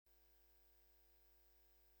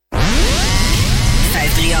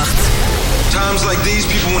Times like these,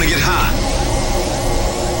 people want to get high.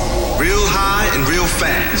 Real high and real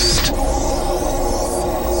fast.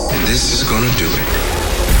 And this is gonna do it.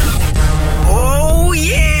 Oh,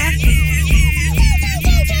 yeah.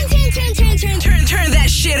 Turn that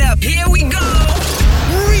shit up. Here we go.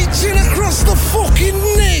 Reaching across the fucking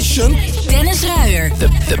nation. Dennis Ruyer.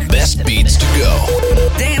 The best beats to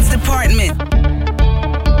go. Dance Department.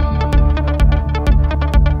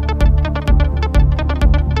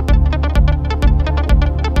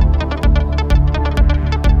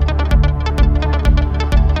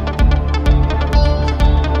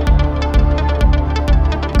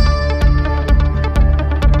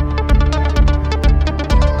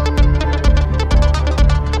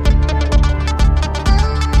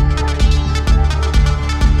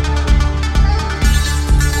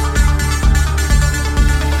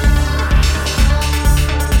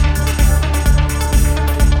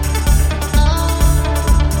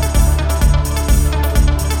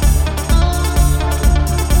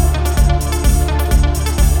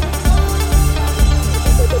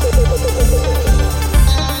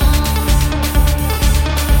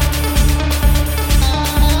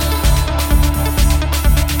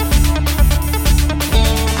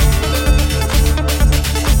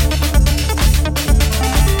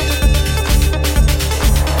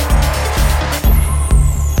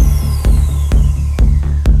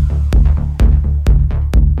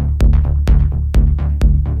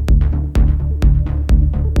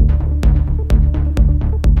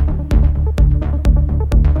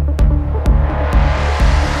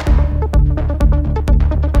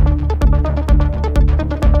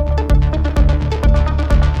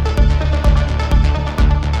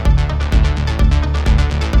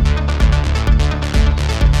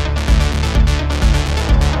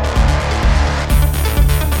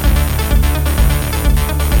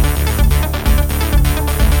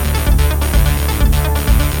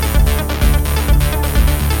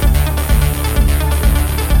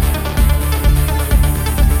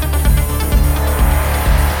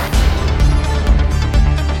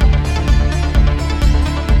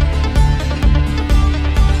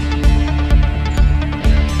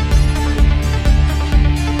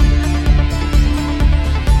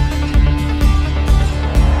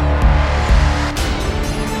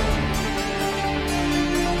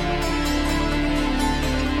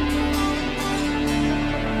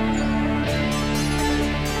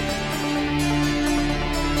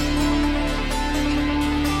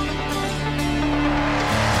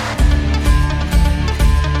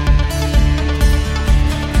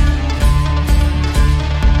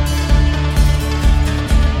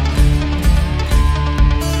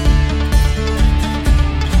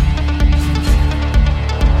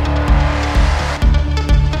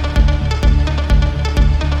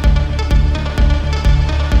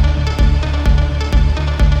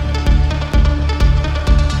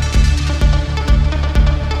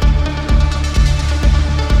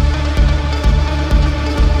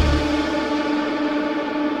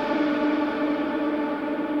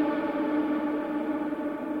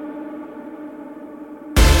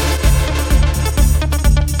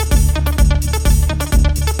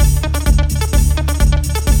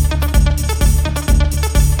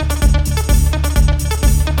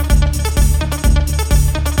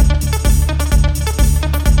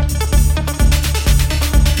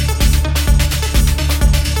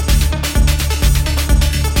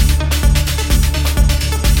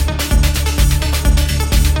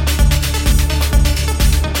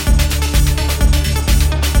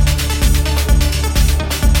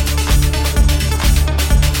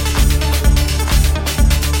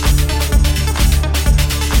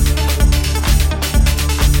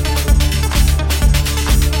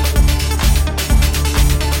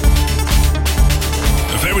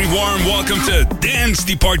 Welcome to Dance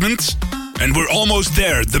Department. And we're almost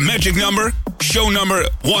there. The magic number, show number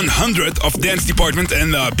 100 of Dance Department.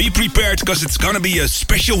 And be prepared, because it's gonna be a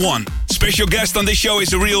special one. Special guest on this show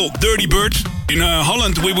is a real dirty bird. In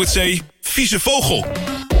Holland, we would say vieze vogel.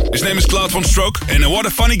 His name is Claude Vonstroke, and what a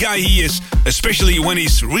funny guy he is, especially when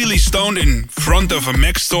he's really stoned in front of a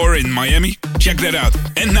Mac store in Miami. Check that out.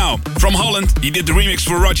 And now, from Holland, he did the remix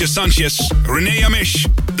for Roger Sanchez, René Amish,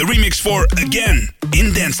 the remix for Again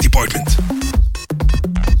in Dance Department.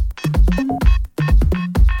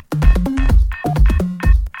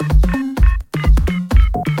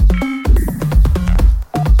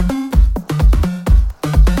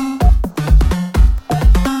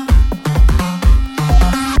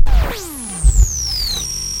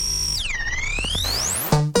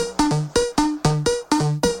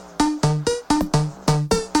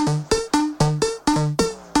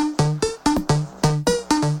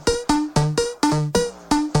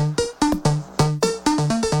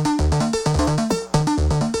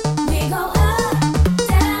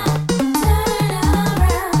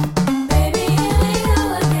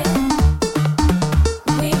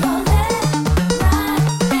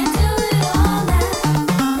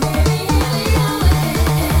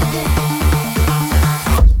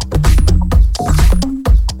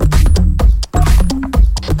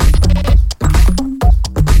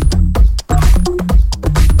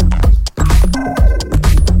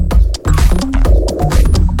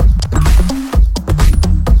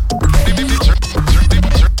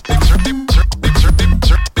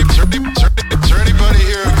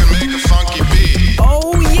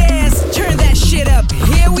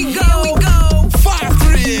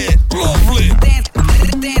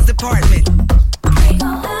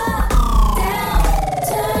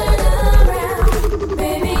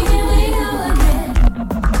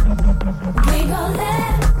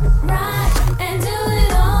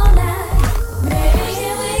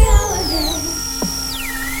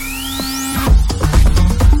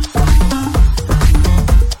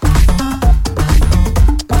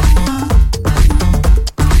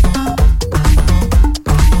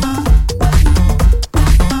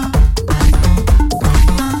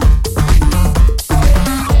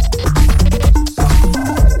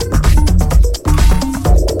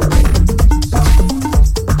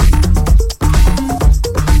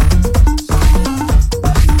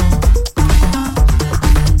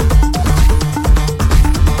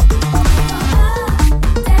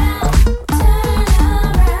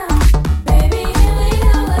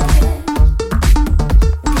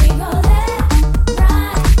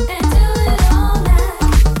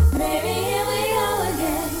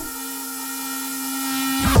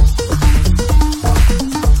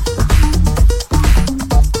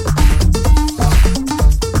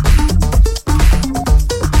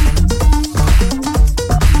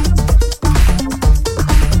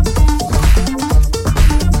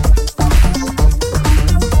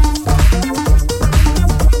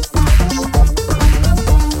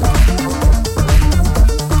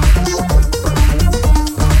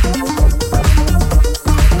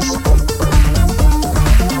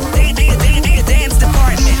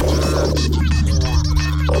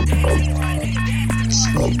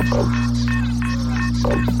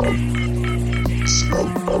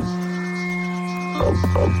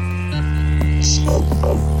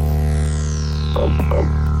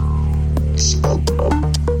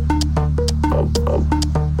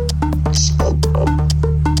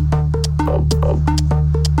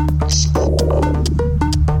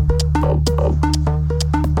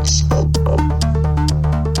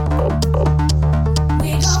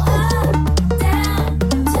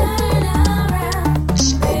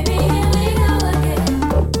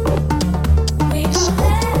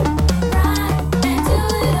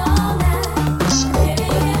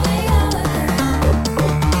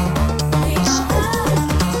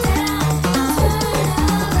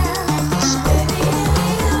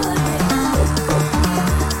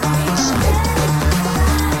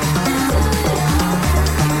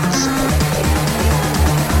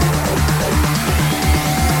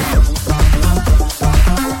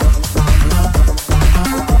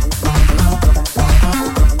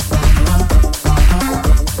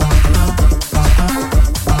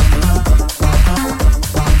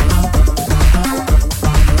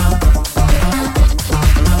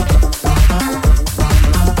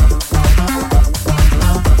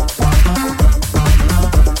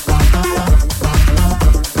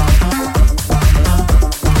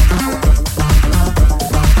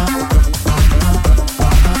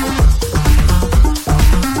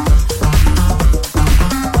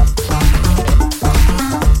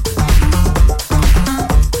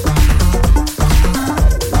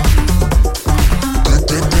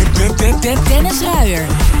 Dennis Ruyer.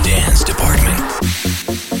 Dance Department.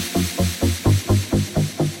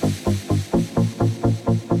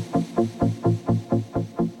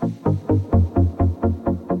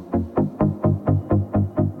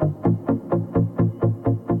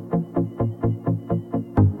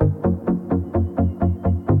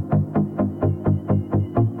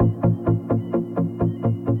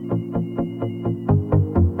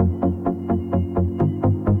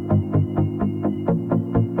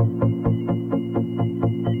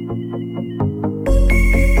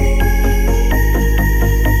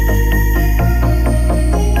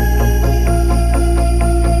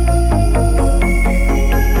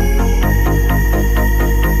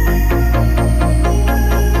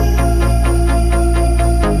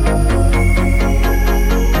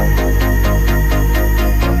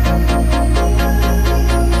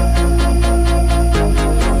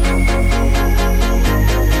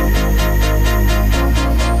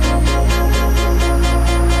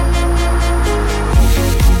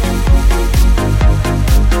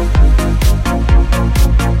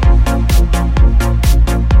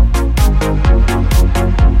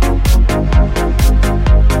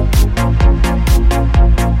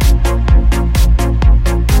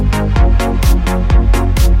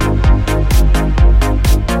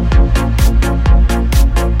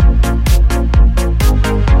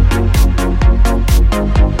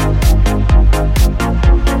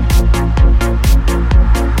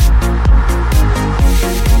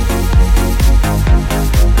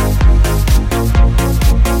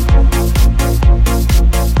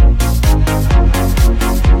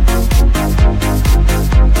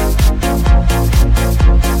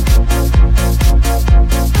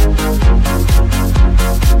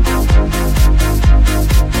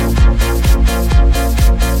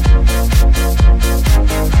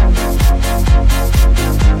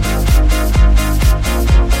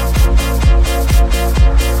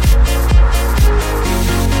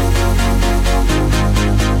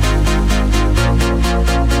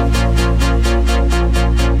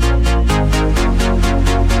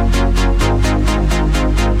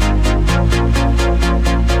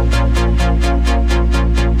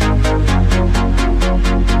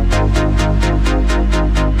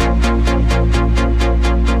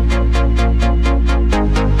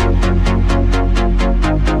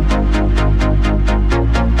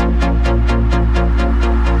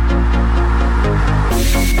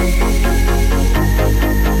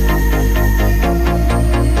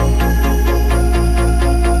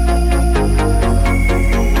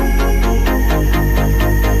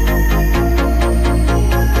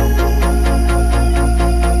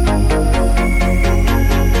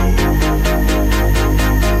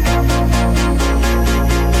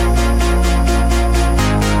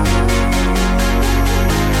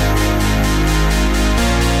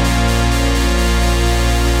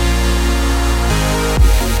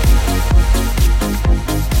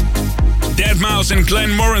 And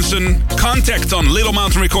Glenn Morrison, Contact on Little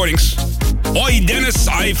Mountain Recordings. Oi, Dennis,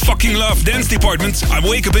 I fucking love Dance Department. I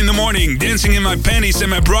wake up in the morning, dancing in my panties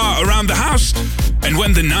and my bra around the house. And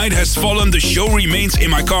when the night has fallen, the show remains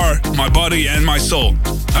in my car, my body and my soul.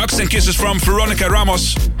 Hugs and kisses from Veronica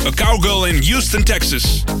Ramos, a cowgirl in Houston,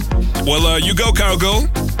 Texas. Well, you go, cowgirl.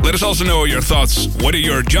 Let us also know your thoughts, whether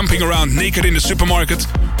you're jumping around naked in the supermarket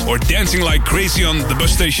or dancing like crazy on the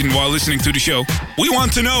bus station while listening to the show. We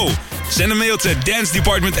want to know. Send a mail to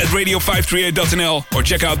dancedepartment@radio538.nl or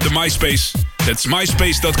check out the MySpace. That's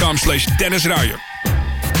myspace.com/Dennis Ruyer.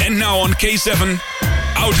 And now on K7,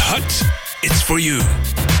 Out Hut, it's for you.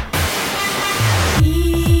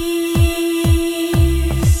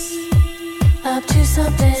 He's up to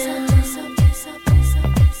something.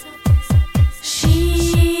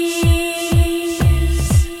 She's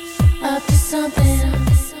up to something.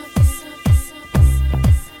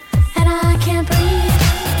 And I can't breathe.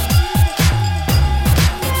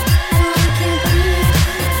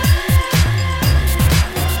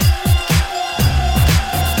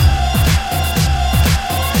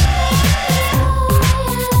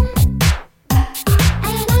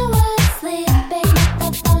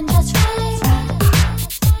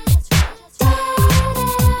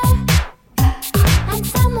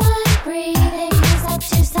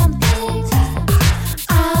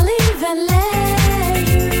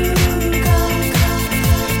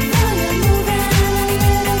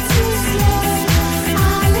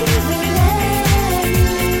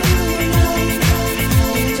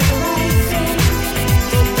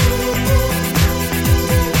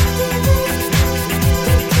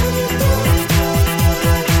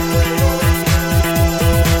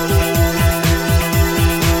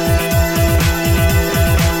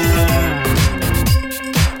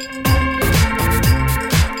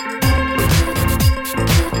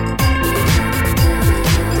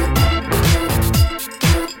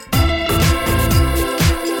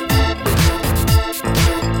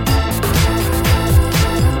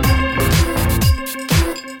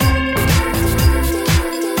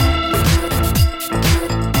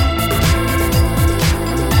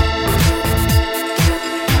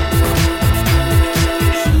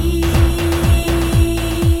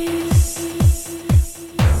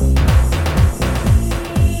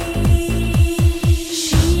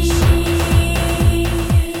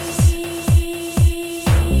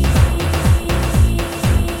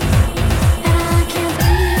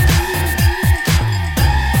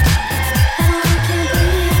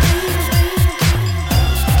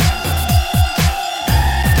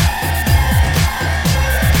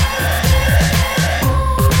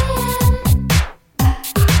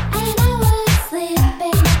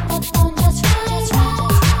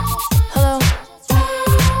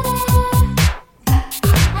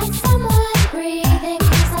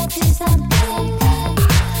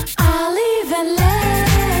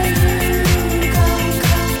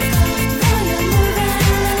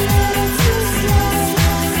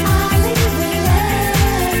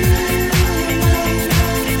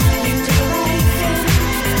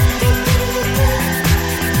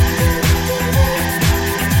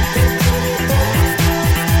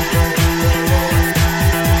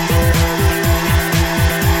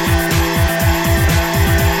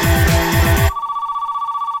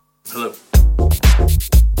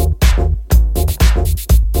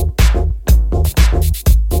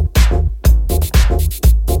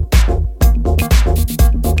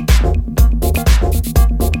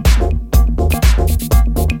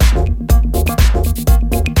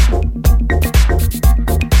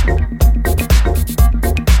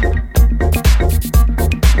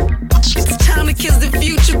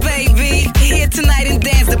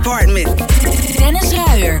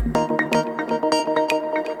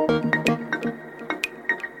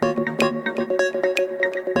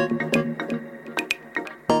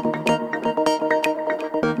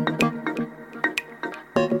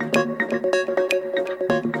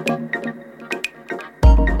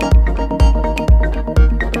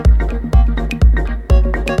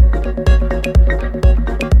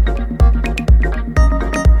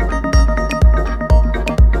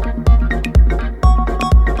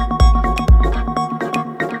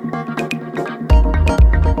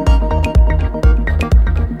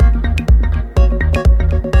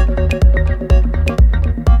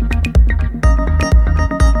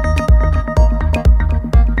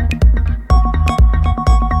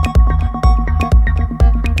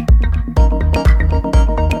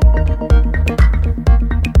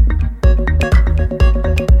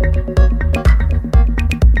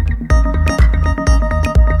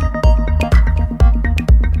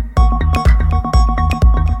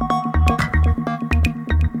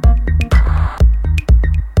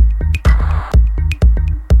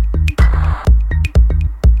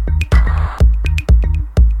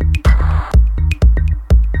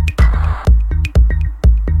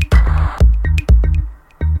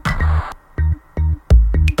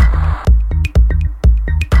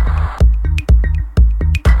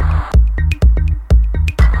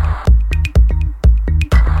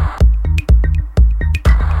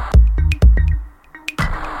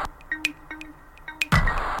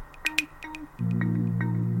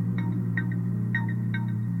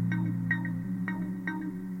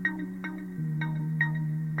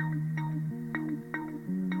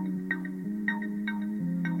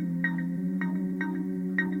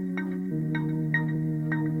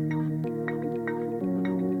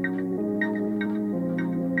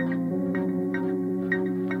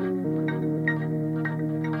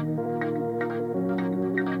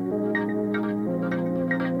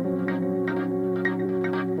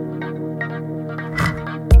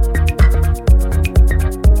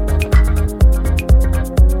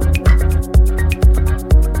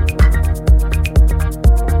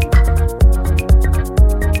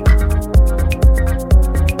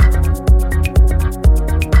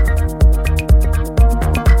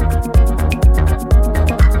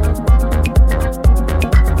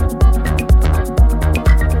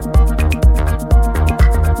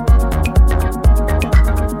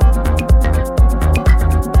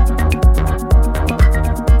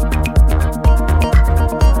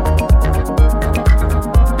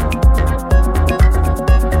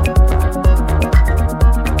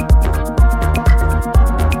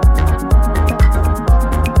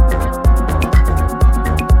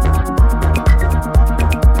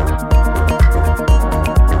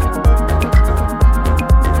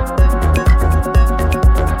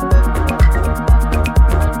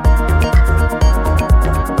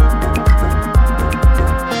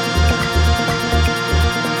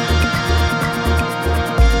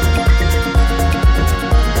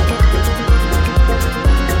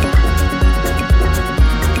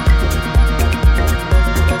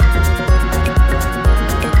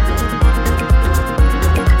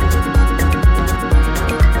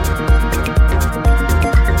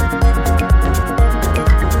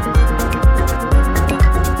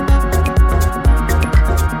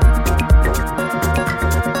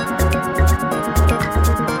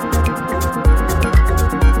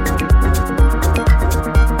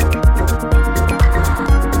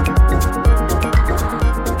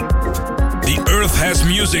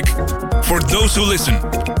 music for those who listen.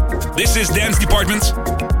 This is Dance Department.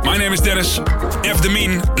 My name is Dennis. F.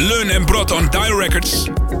 Demin, Leun en Brot on Dial Records.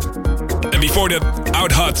 And before that,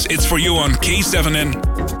 Out Hot, It's For You on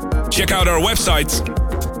K7N. Check out our website.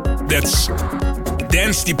 That's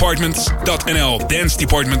dancedepartment.nl.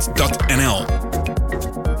 Dancedepartment.nl.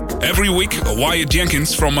 Every week, Wyatt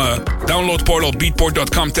Jenkins from download portal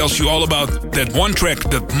beatport.com tells you all about that one track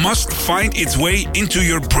that must find its way into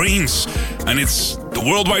your brains. And it's the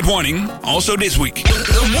Worldwide Warning, also this week.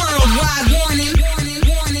 The Worldwide Warning.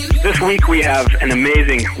 This week we have an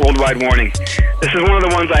amazing Worldwide Warning. This is one of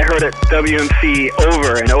the ones I heard at WMC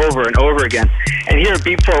over and over and over again. And here at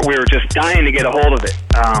Beatport, we were just dying to get a hold of it.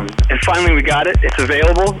 And finally we got it. It's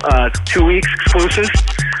available. It's 2 weeks exclusive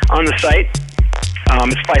on the site.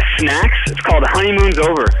 It's by Snacks. It's called Honeymoon's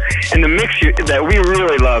Over. And the mix that we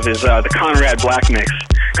really love is the Conrad Black mix.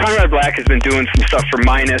 Conrad Black has been doing some stuff for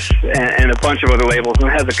Minus and a bunch of other labels and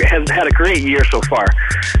has had a great year so far.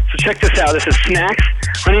 So check this out. This is Snacks,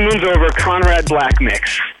 Honeymoon's Over, Conrad Black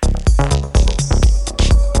mix.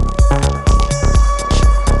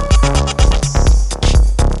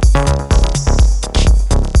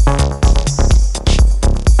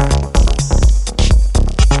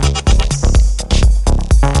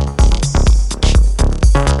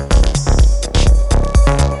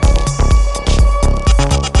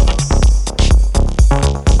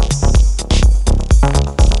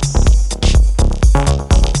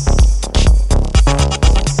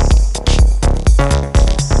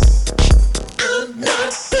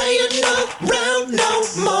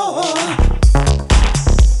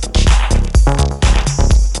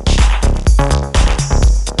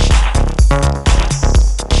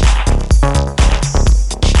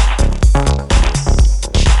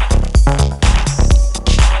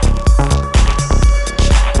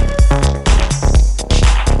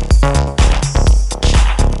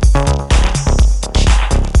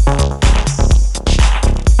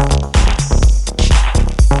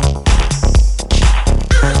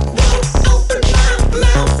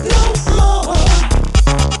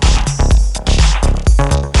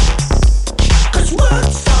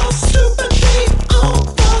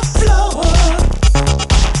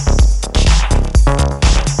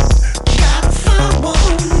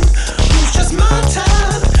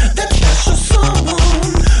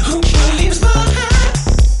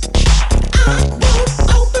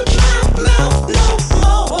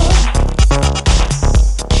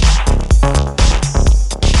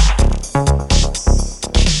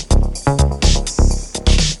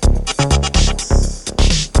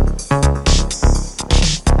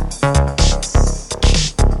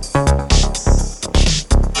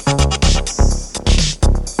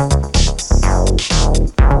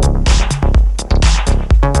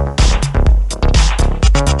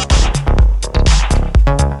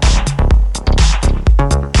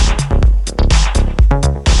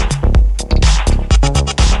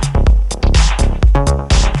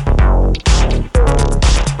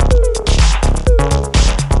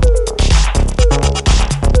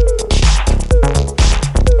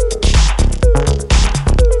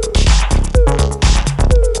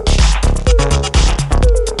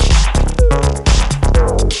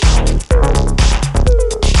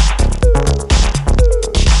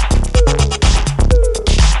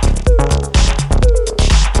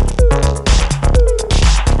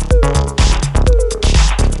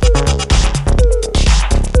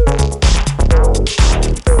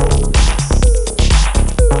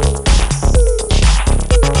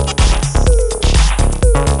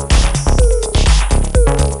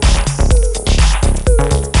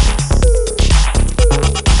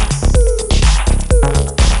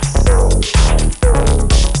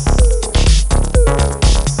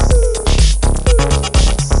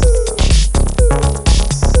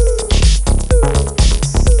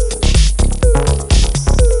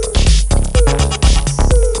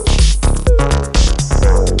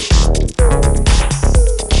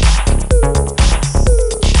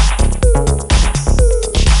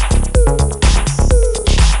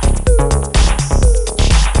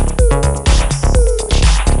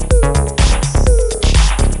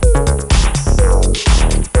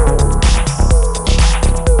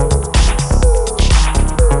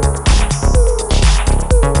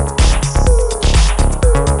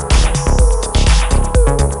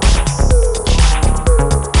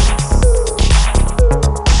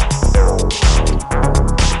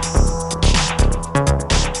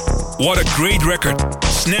 What a great record.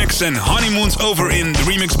 Snacks and Honeymoon's Over in the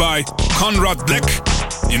remix by Conrad Black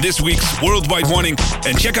in this week's Worldwide Warning.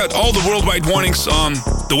 And check out all the Worldwide Warnings on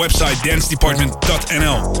the website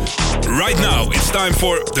dancedepartment.nl. Right now, it's time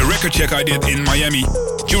for the record check I did in Miami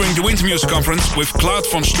during the Winter Music Conference with Claude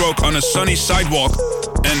Vonstroke on a sunny sidewalk.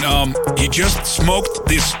 And he just smoked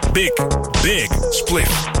this big spliff.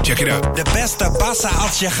 Check it out. De beste bassa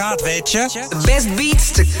als je gaat, weet je. The best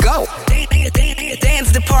beats to go.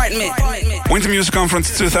 Dance Department. Winter Music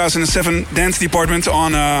Conference 2007 Dance Department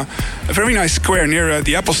on a very nice square near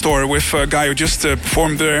the Apple Store with a guy who just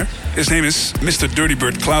performed there. His name is Mr. Dirty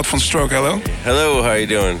Bird, Claude Vonstroke. Hello. Hello, how are you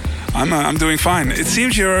doing? I'm doing fine. It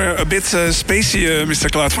seems you're a bit spacey, Mr.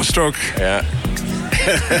 Claude Vonstroke. Yeah.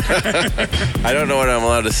 I don't know what I'm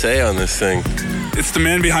allowed to say on this thing. It's the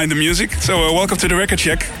man behind the music. So welcome to the record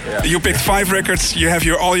check. Yeah. You picked 5 records. You have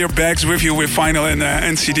all your bags with you with vinyl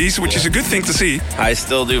and CDs, which is a good thing to see. I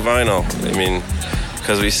still do vinyl. I mean,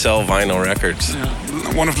 because we sell vinyl records. Yeah.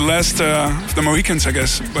 One of the last of the Mohicans, I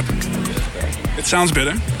guess. But it sounds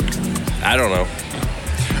better. I don't know.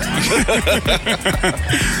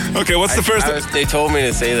 Okay, what's the first? They told me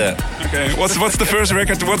to say that. Okay, what's the first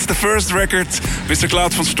record? What's the first record, Mr.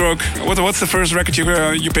 Claude Vonstroke? What's the first record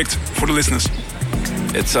you picked for the listeners?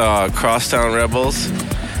 It's Crosstown Rebels,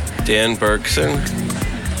 Dan Berkson,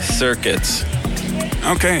 Circuits.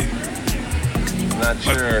 Okay. Not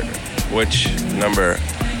sure which number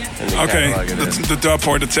in the catalog it is. The dub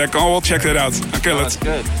or the tech. Oh, we'll check that out. Okay, That's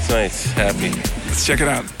good. It's nice. Happy. Let's check it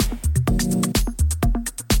out.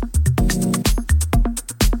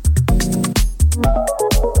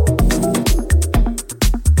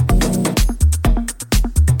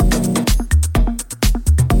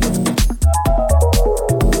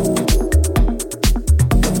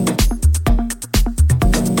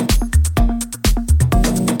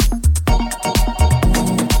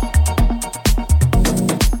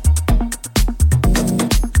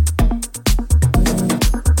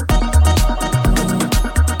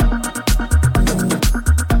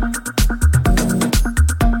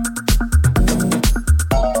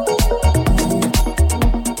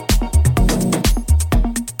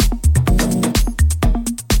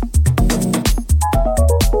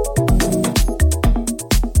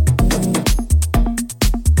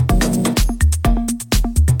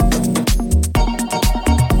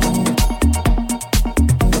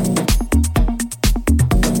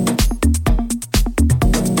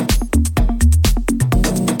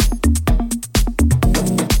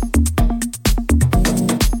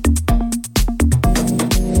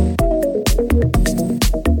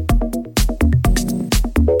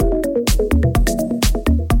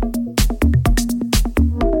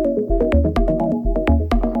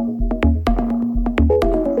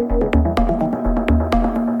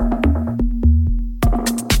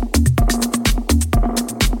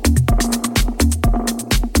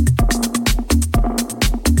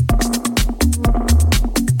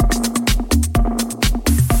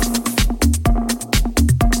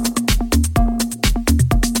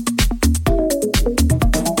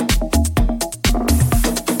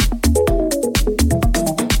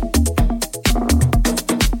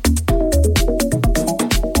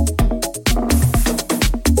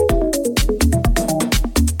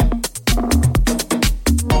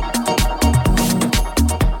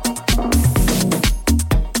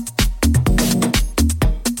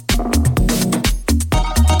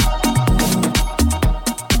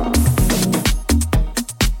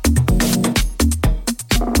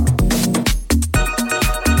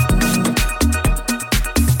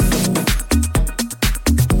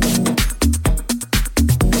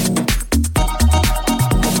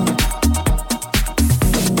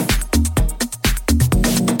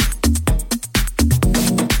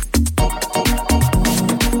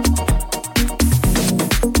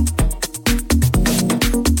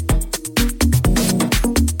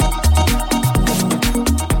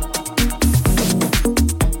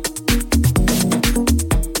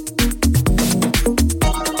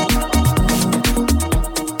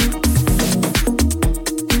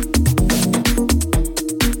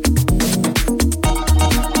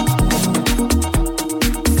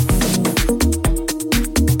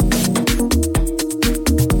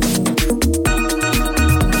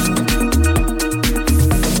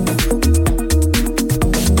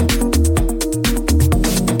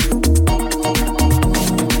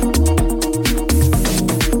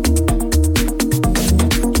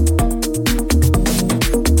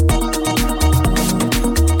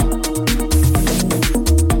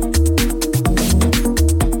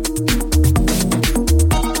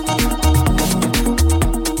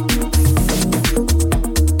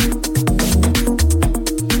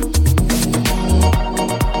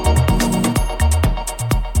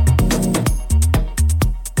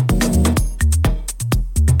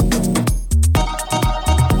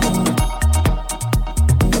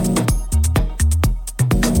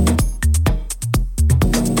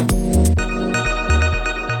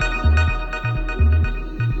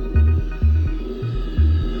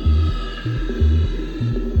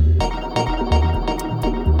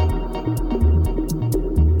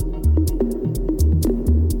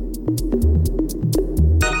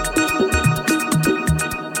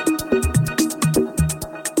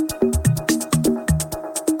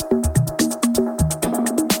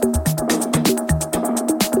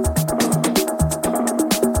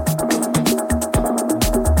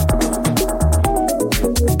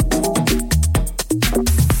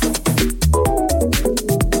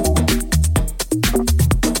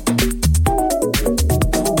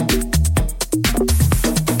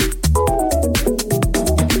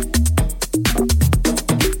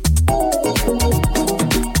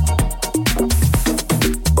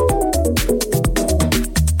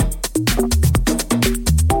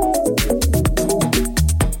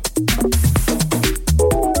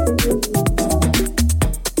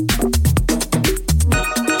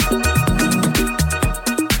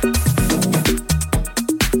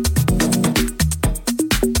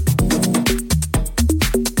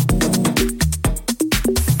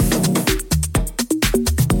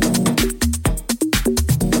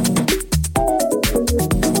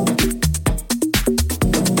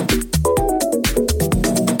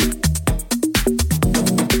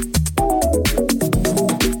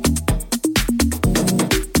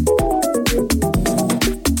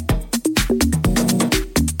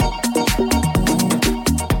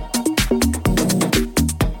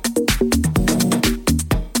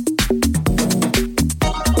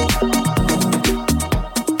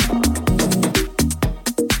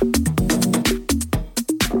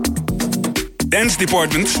 dance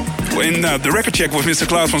department in the record check with Mr.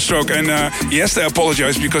 Claude Vonstroke, and he has to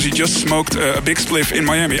apologize because he just smoked a big spliff in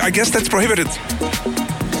Miami. I guess that's prohibited.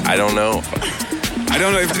 I don't know. I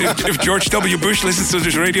don't know if George W. Bush listens to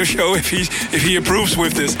this radio show, if he approves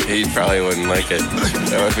with this. He probably wouldn't like it.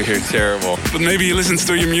 That would be terrible. But maybe he listens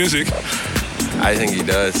to your music. I think he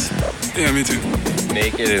does. Yeah, me too.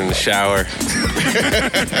 Naked in the shower.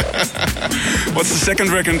 What's the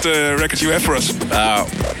second record you have for us?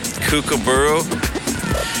 Kookaburra,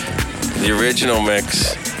 the original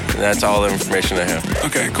mix. That's all the information I have.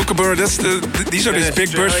 Okay, Kookaburra. These are these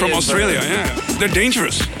big birds from Australia. Yeah, they're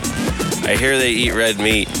dangerous. I hear they eat red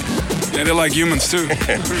meat. Yeah, they're like humans too.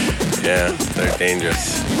 Yeah, they're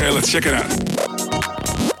dangerous. Okay, let's check it out.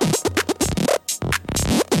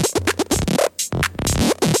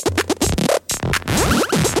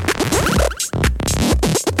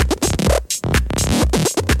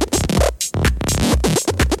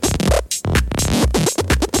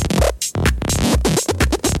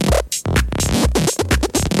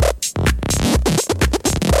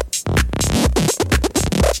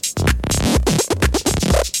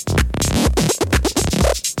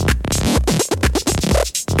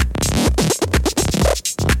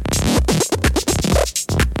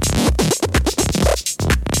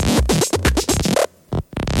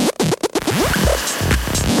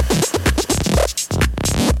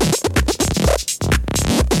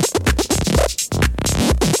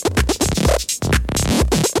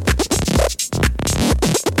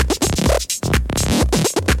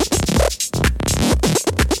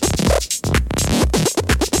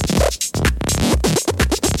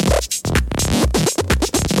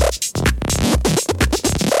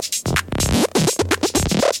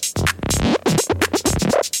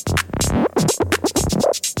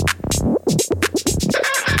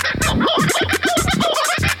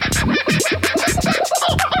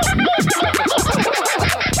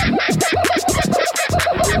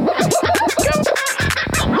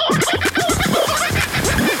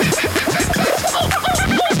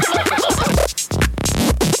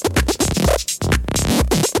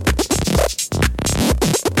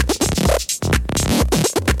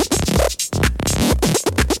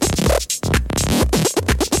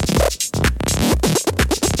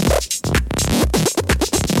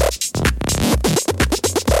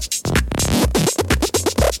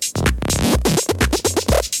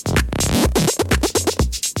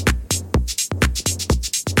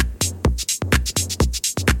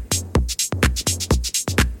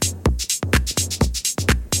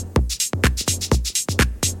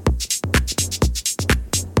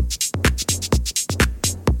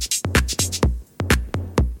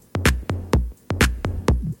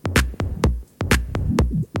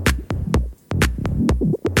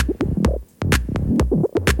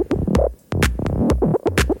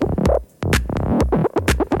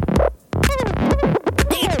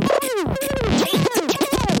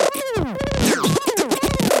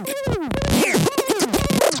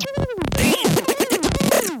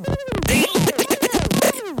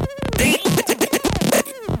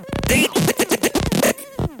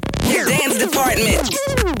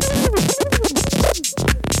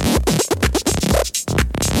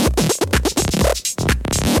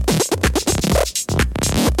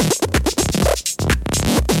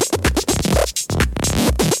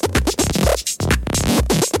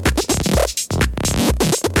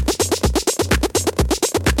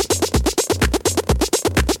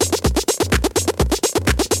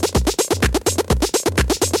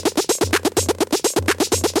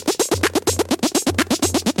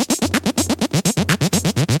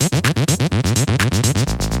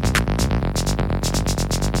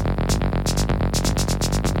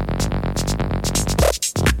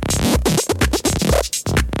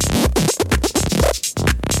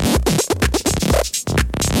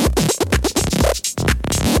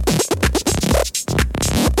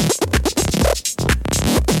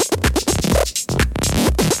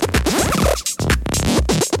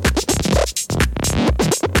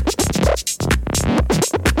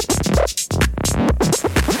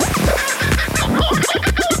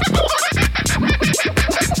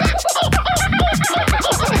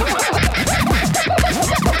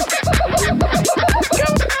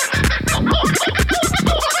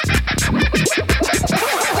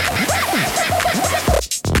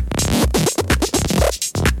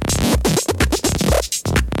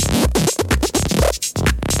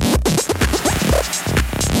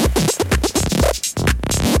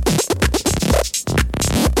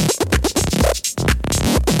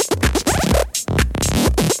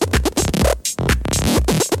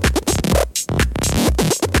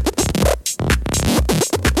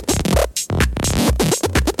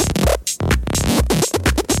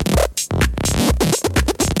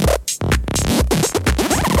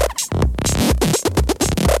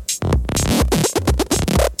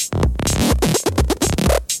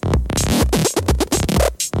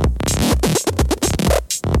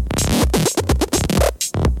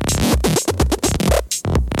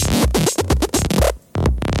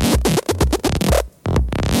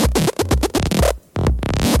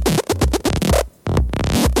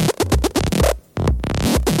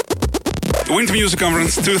 The Winter Music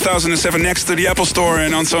Conference 2007 next to the Apple Store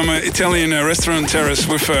and on some Italian restaurant terrace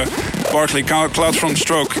with Barclay, Claude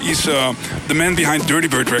Vonstroke. He's the man behind Dirty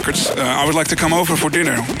Bird Records. I would like to come over for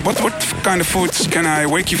dinner. What kind of foods can I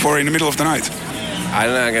wake you for in the middle of the night?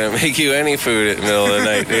 I'm not going to make you any food at the middle of the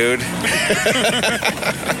night, dude.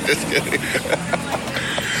 Just kidding.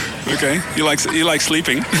 Okay, you like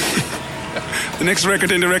sleeping. The next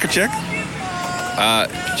record in the record check?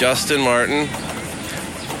 Justin Martin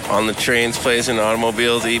on the Trains, Plays, and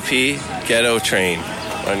Automobiles EP, Ghetto Train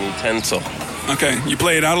on Utensil. Okay, you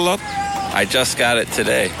play it out a lot? I just got it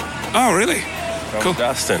today. Oh, really? From Cool.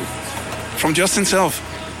 Justin. From Justin himself.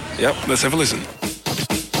 Yep. Let's have a listen.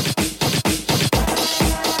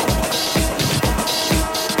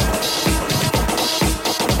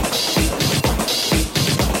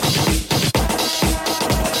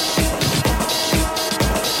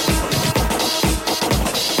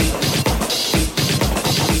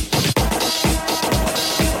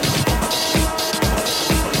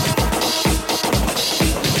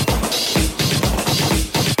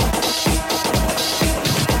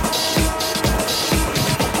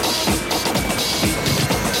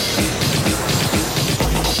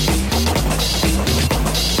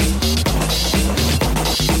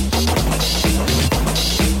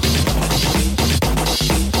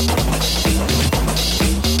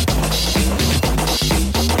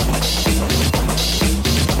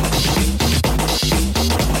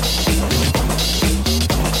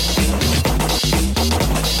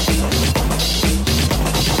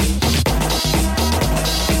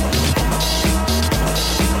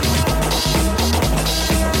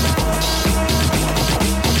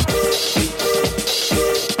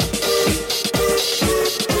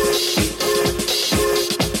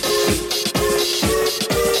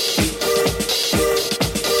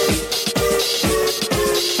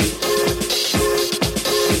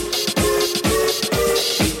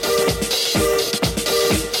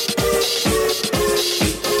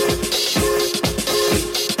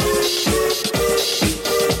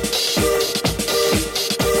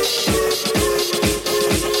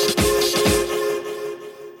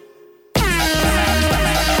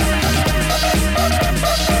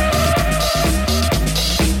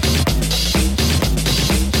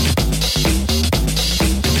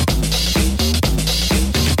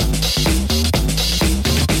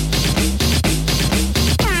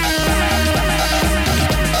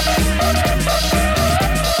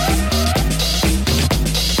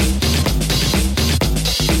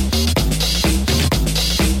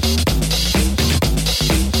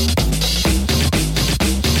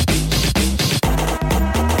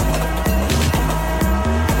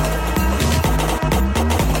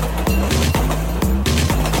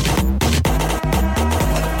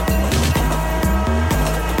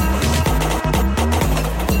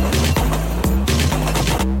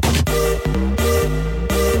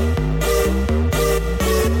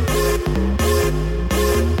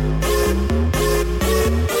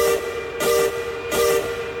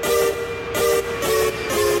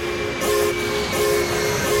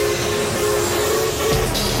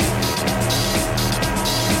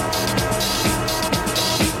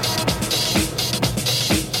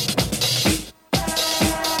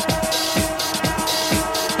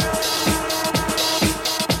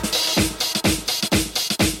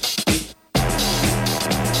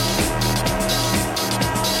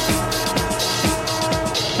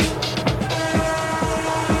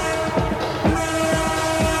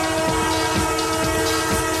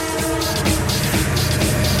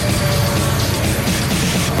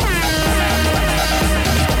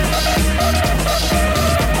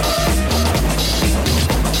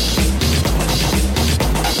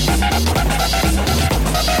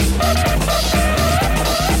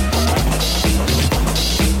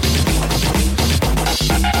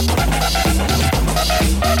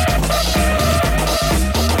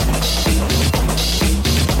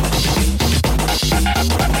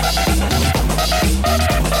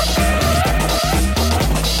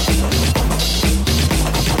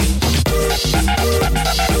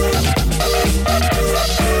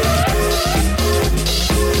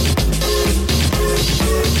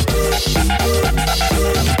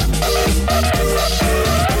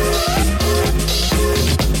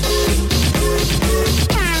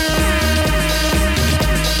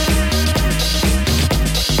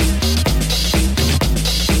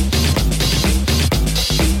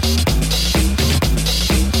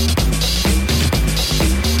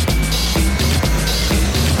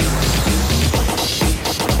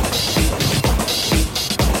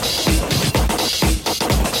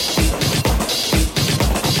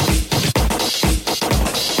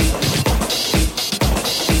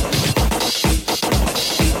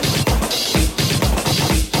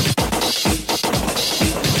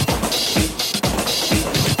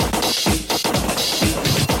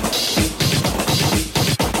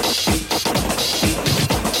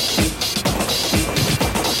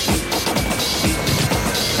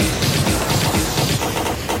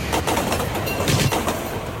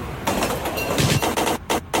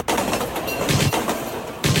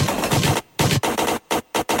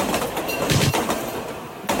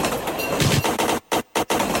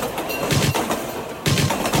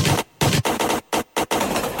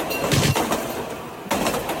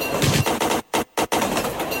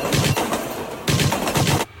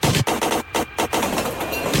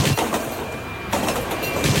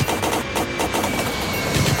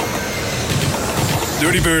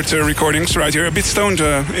 Freebird recordings right here. A bit stoned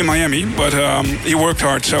in Miami, but he worked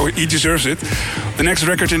hard, so he deserves it. The next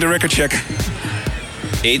record in the record check.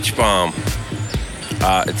 H-Bomb.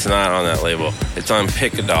 It's not on that label. It's on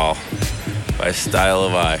Pick-a-Doll by Style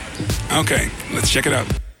of Eye. Okay, let's check it out.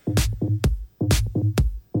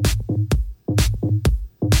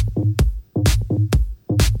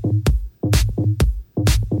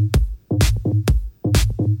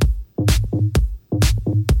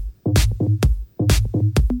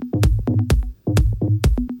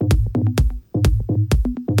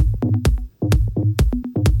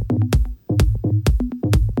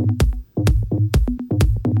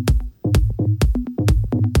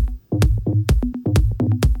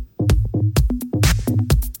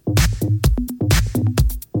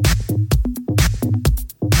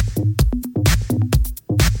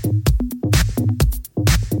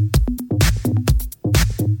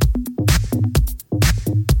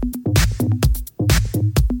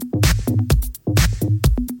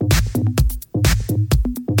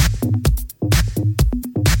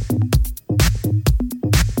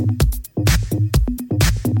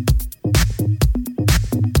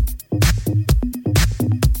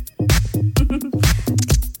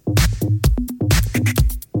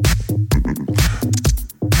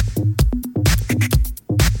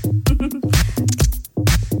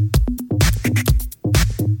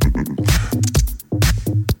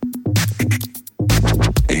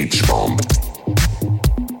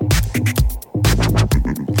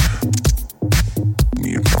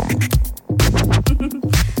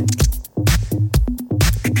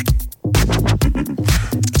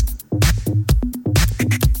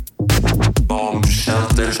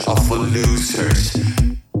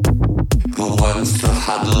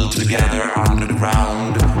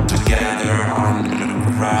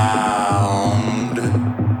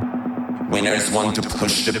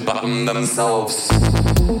 Themselves.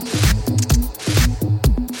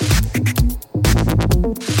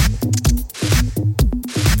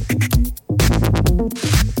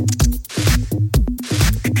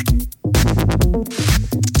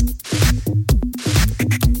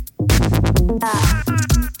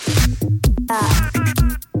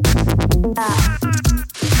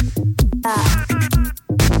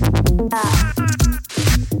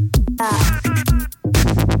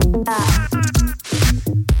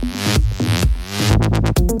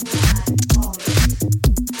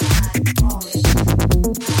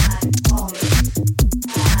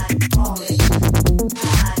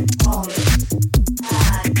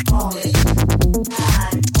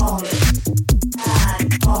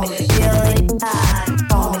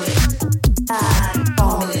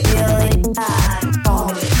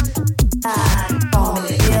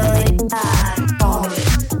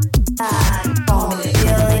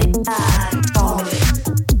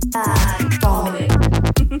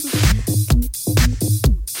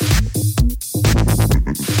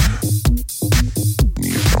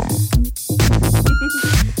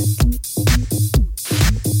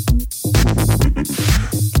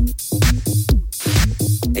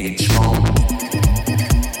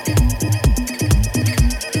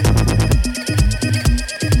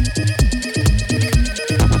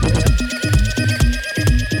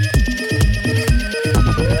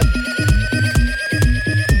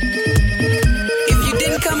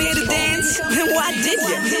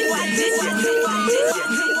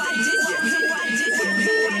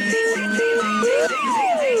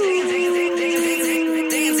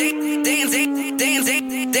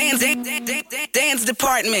 Dance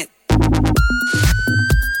department.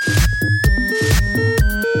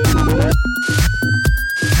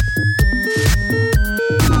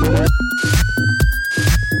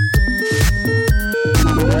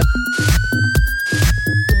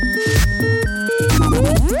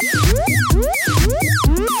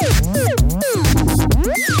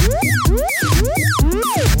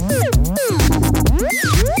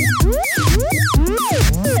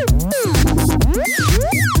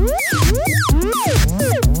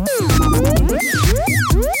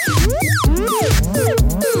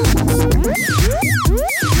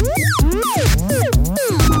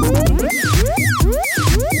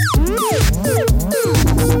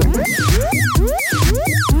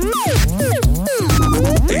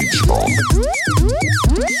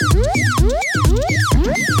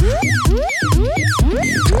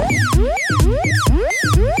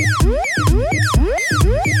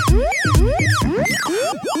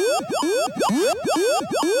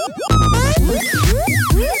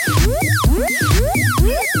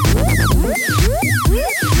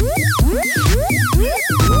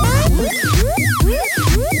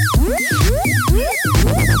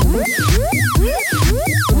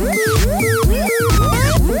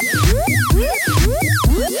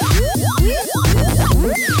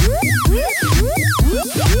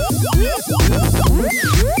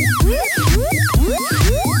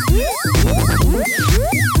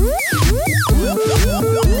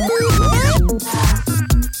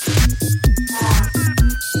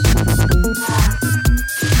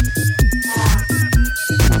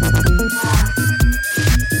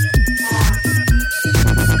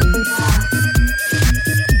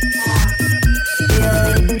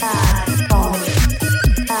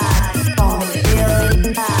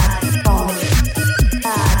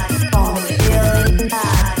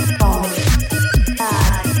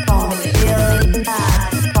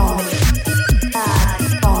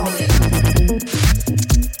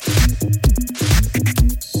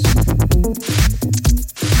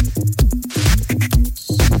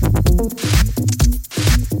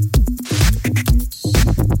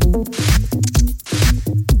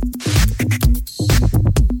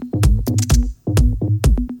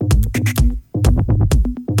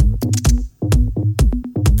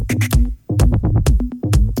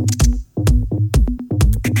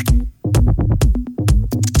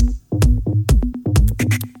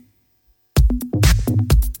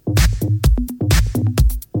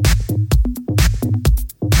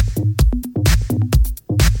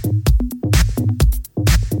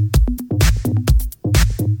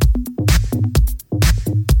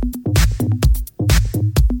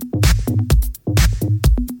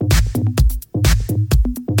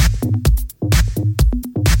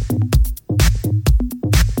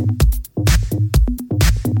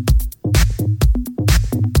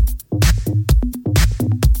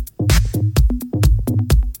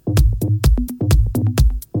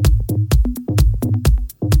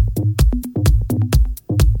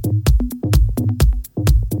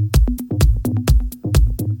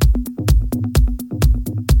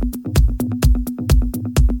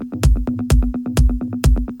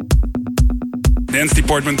 Dance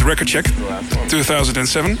Department Record Check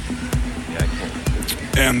 2007.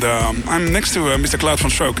 And I'm next to Mr. Claude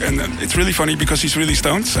Vonstroke, and it's really funny because he's really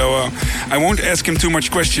stoned, so I won't ask him too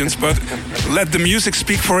much questions, but let the music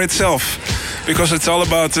speak for itself, because it's all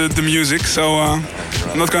about the music, so I'm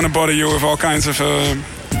not going to bother you with all kinds of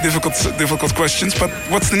difficult questions, but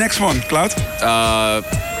what's the next one, Claude?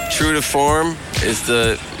 True to Form is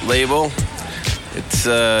the label. It's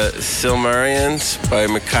Silmarians by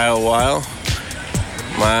Mikhail Weil.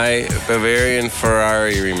 My Bavarian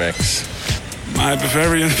Ferrari remix. My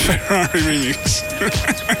Bavarian Ferrari remix.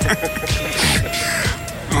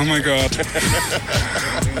 Oh my God.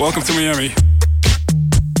 Welcome to Miami.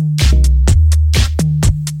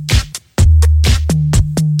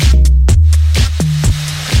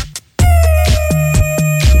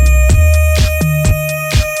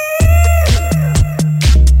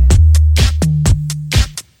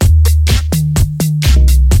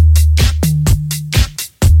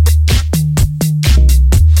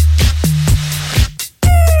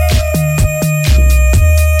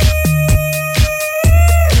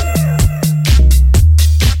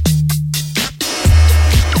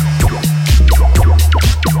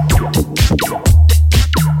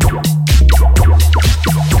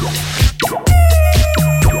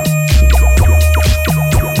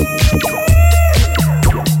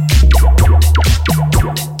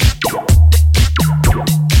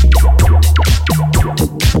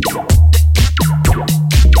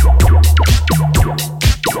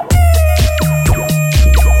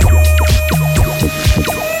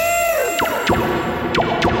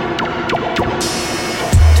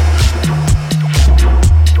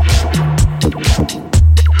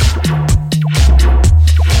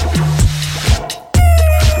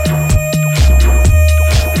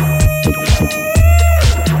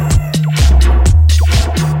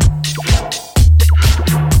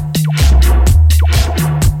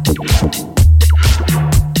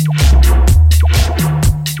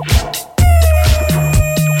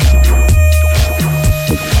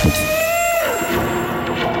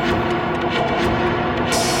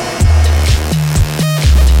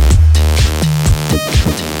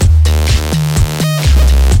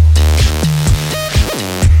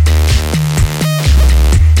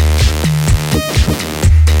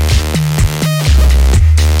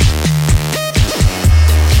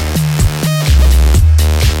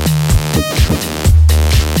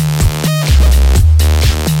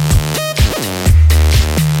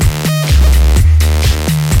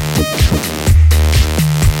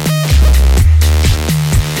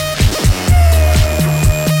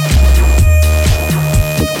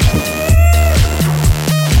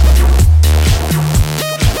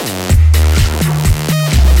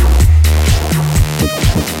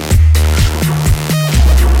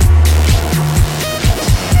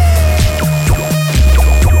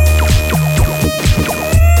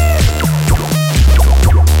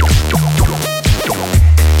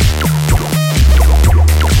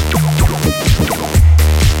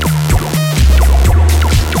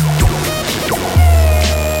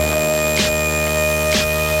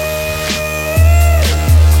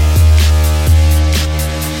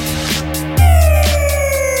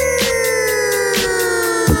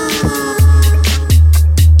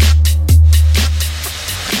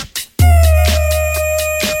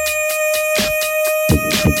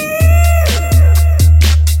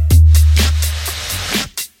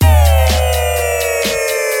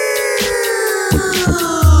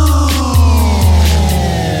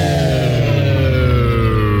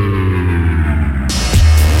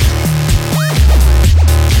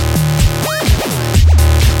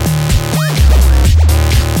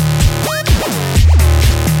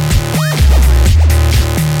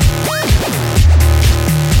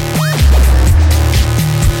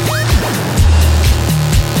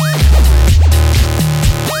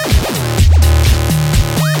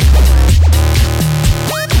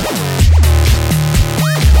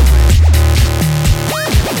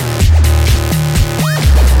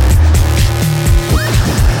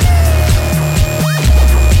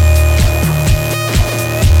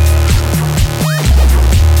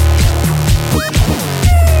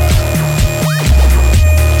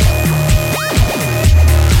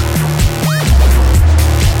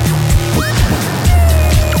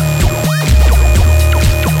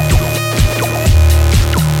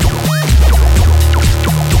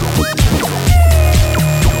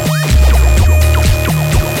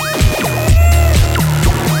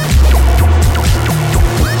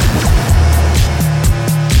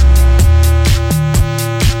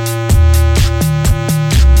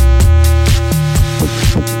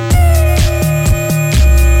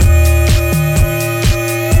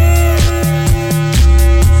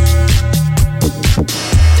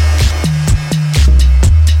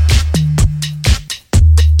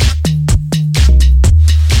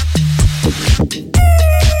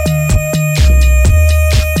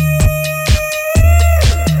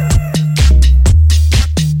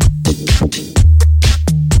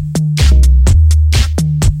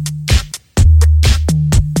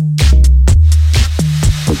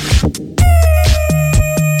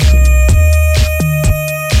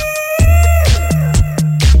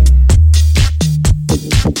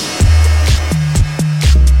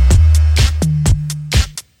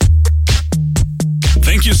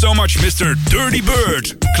 Mr. Dirty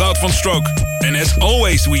Bird, Claude Vonstroke. And as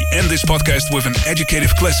always, we end this podcast with an educative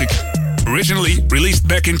classic. Originally released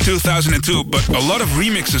back in 2002, but a lot of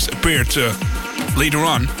remixes appeared later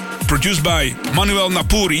on. Produced by Manuel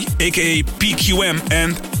Napuri, aka PQM,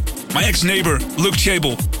 and my ex-neighbor, Luke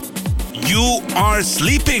Chable. You Are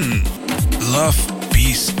Sleeping. Love,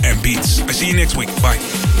 peace, and beats. I see you next week. Bye.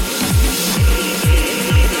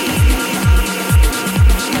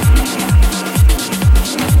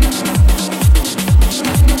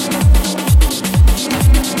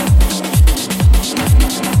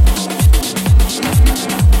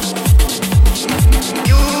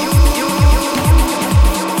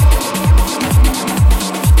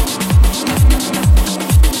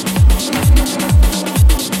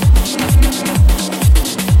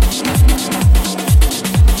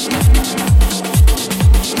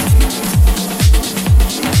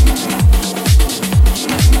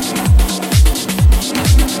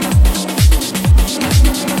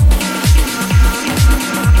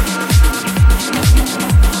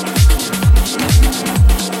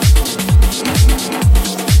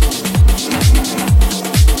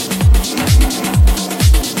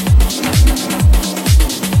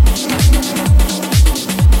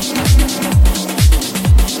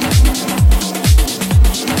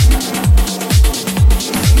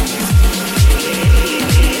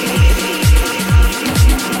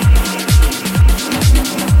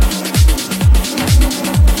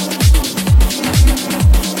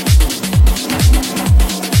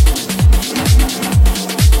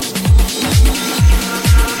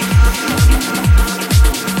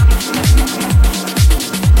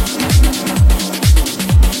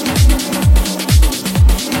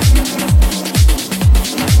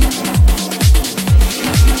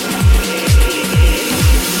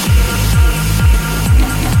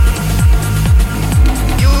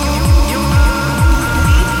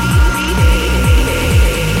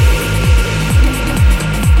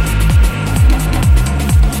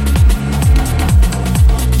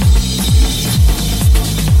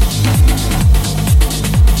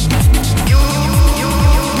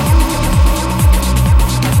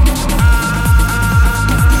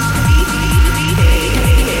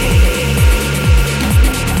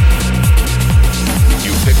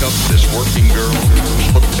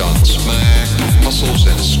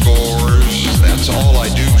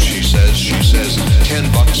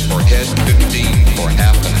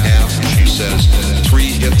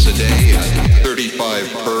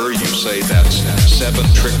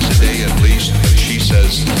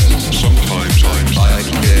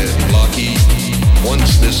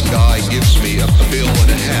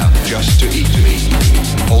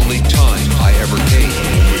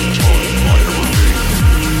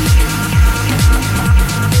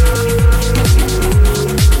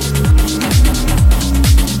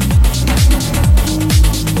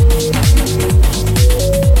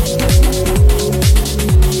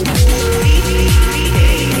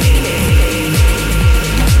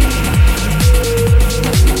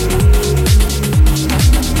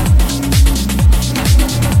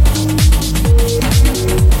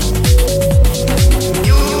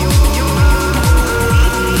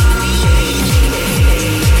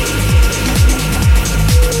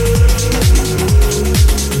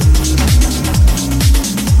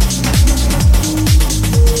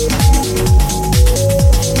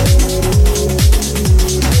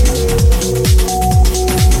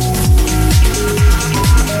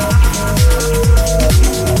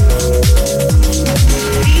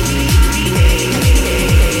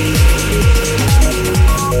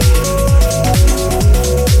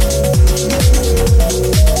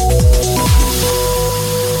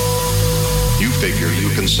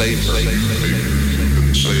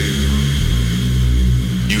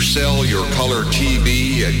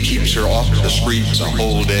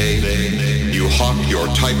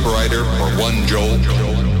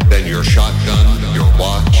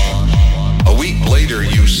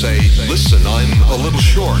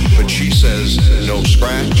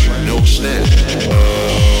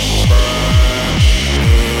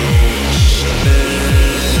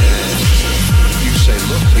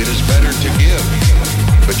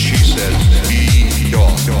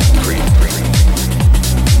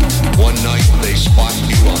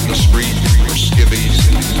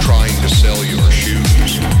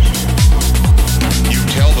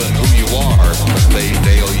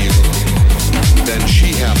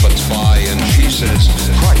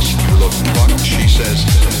 Christ, you look fucked. She says,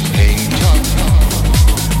 hang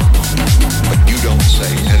tough.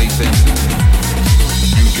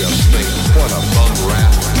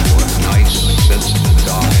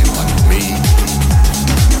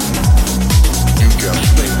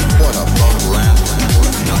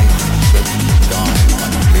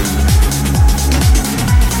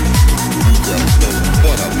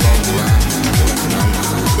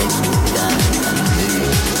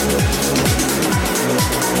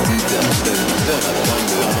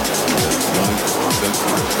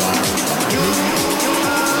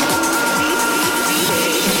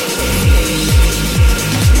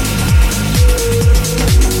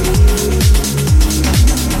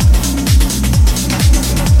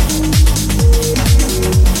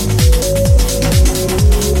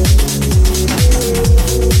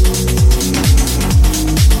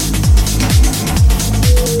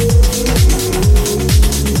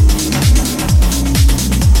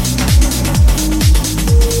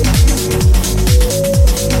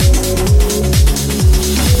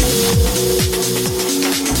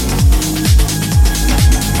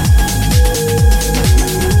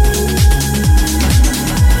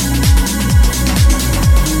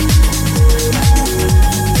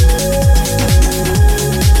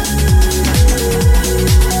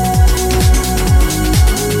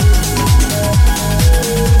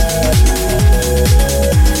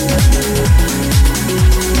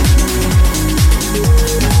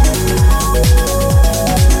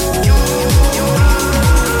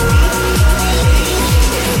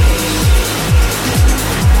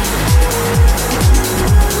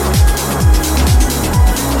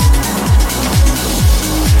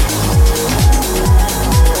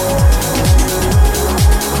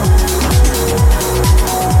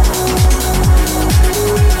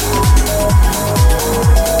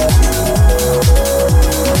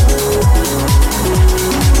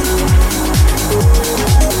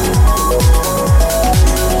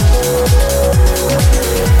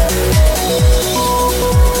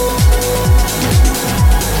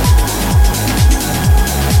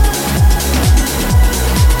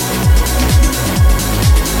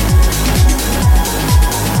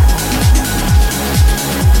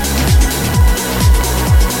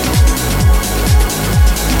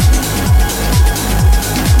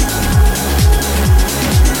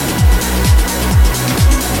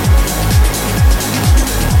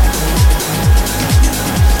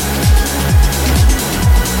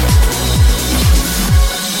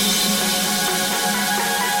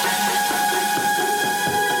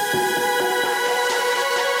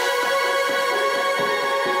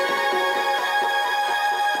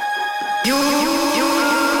 You